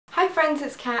friends,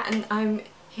 it's Kat and I'm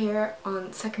here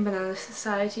on Second Banana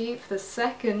Society for the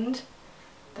second,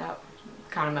 that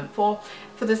kind of meant for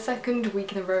the second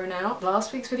week in a row now.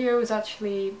 Last week's video was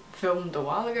actually filmed a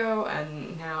while ago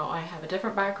and now I have a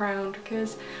different background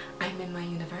because I'm in my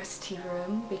university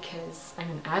room because I'm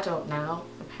an adult now,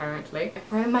 apparently.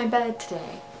 We're in my bed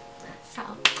today, so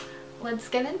let's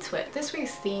get into it. This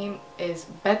week's theme is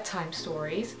bedtime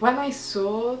stories. When I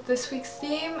saw this week's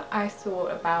theme, I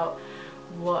thought about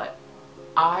what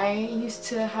I used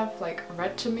to have like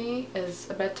read to me as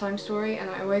a bedtime story, and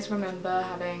I always remember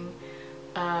having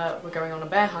We're Going on a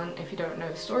Bear Hunt. If you don't know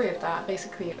the story of that,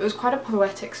 basically it was quite a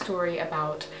poetic story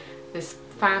about this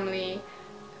family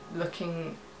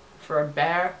looking for a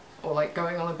bear, or like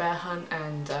going on a bear hunt,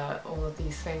 and all of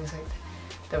these things, like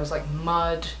there was like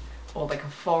mud or like a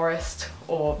forest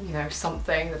or, you know,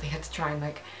 something that they had to try and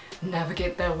like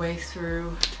navigate their way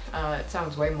through. It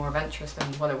sounds way more adventurous than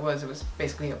what it was. It was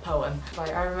basically a poem.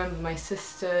 Like, I remember my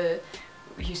sister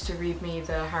used to read me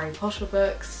the Harry Potter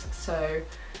books, so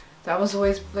that was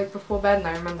always like before bed, and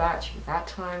I remember actually that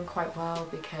time quite well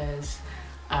because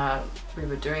we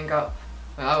were doing up,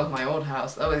 well, that was my old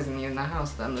house, that wasn't even the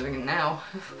house that I'm living in now.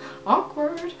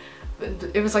 Awkward.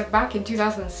 But it was like back in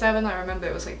 2007, I remember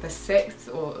it was like the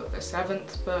 6th or the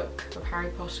 7th book of Harry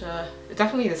Potter.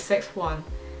 Definitely the 6th one.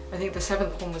 I think the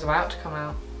 7th one was about to come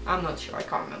out. I'm not sure, I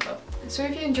can't remember. So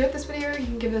if you enjoyed this video, you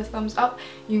can give it a thumbs up.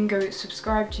 You can go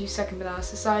subscribe to Second Banana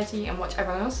Society and watch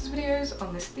everyone else's videos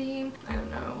on this theme. I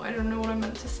don't know what I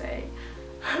meant to say.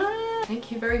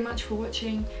 Thank you very much for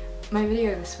watching my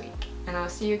video this week, and I'll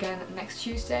see you again next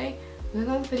Tuesday with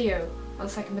another video on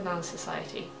Second Banana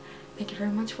Society. Thank you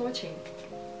very much for watching.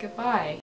 Goodbye.